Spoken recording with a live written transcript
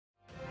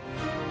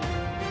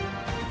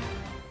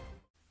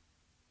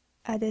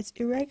At its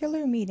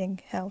irregular meeting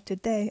held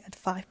today at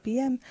 5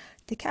 p.m.,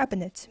 the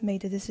cabinet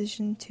made a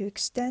decision to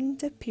extend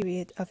the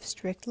period of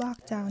strict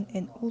lockdown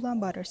in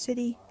Ulaanbaatar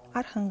City,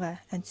 Arhanga,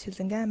 and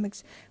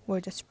Aimags, where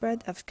the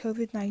spread of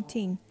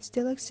COVID-19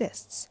 still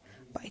exists,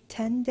 by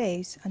 10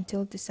 days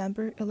until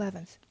December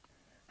 11th.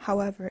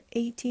 However,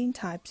 18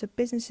 types of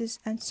businesses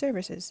and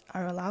services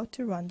are allowed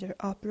to run their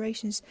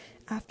operations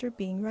after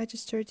being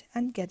registered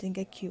and getting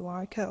a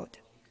QR code.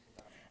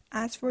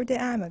 As for the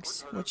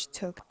aimags, which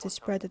took the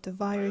spread of the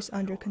virus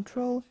under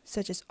control,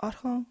 such as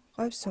Orhon,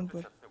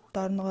 Røvsumbur,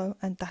 Torngo,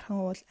 and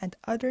Tarhangol, and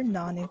other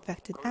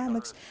non-infected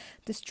aimags,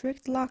 the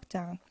strict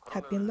lockdown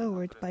had been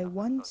lowered by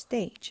one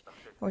stage,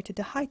 or to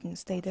the heightened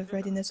state of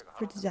readiness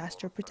for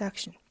disaster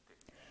protection.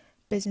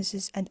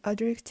 Businesses and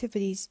other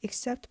activities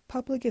except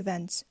public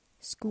events,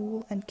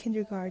 school and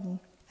kindergarten,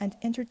 and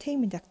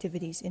entertainment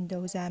activities in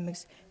those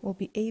aimags will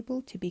be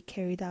able to be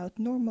carried out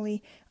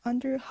normally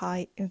under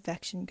high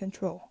infection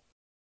control.